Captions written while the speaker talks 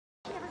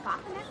got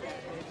the message.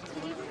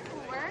 Did you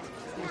work?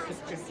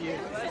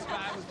 This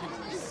guy was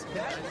confused.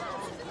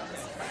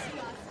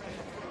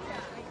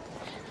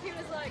 He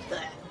was like...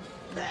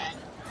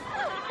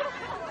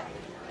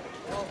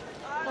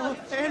 Oh,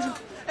 Andrew.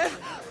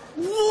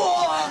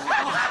 Whoa!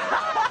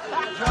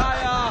 Dry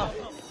up.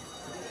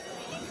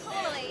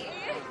 Totally.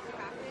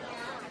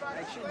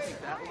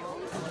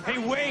 Hey,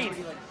 wait!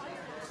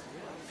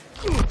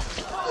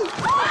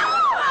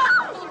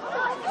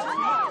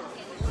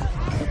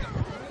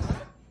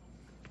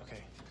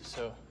 Okay,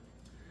 so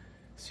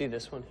see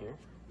this one here?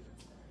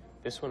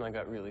 This one I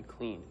got really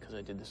clean because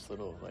I did this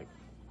little, like,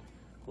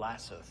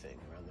 lasso thing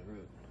around the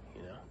root,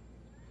 you know?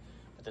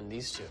 But then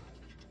these two,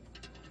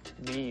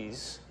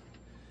 these,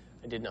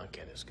 I did not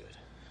get as good.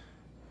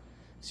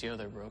 See how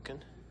they're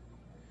broken?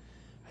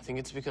 I think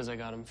it's because I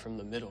got them from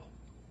the middle,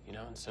 you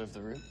know, instead of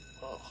the root.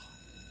 Oh.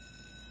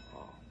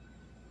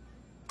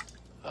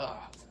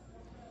 Oh.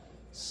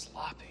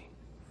 Sloppy.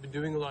 I've been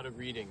doing a lot of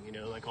reading, you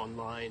know, like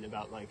online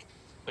about like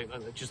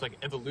just like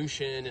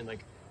evolution and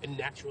like and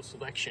natural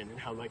selection and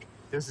how like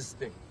there's this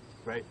thing,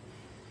 right?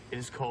 It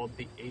is called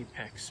the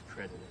apex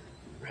predator,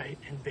 right?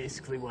 And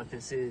basically what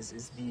this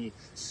is the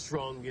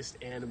strongest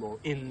animal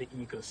in the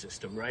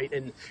ecosystem, right?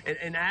 And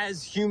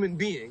as human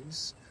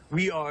beings,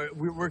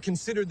 we're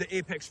considered the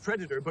apex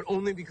predator, but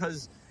only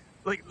because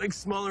like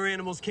smaller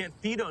animals can't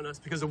feed on us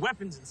because of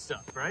weapons and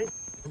stuff, right?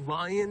 The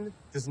lion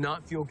does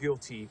not feel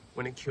guilty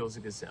when it kills a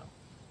gazelle,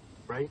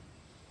 right?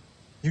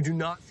 You do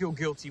not feel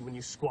guilty when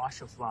you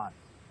squash a fly.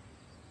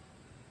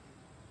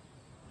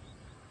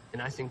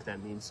 And I think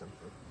that means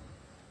something.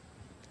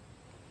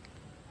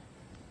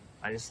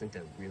 I just think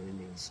that really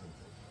means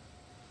something.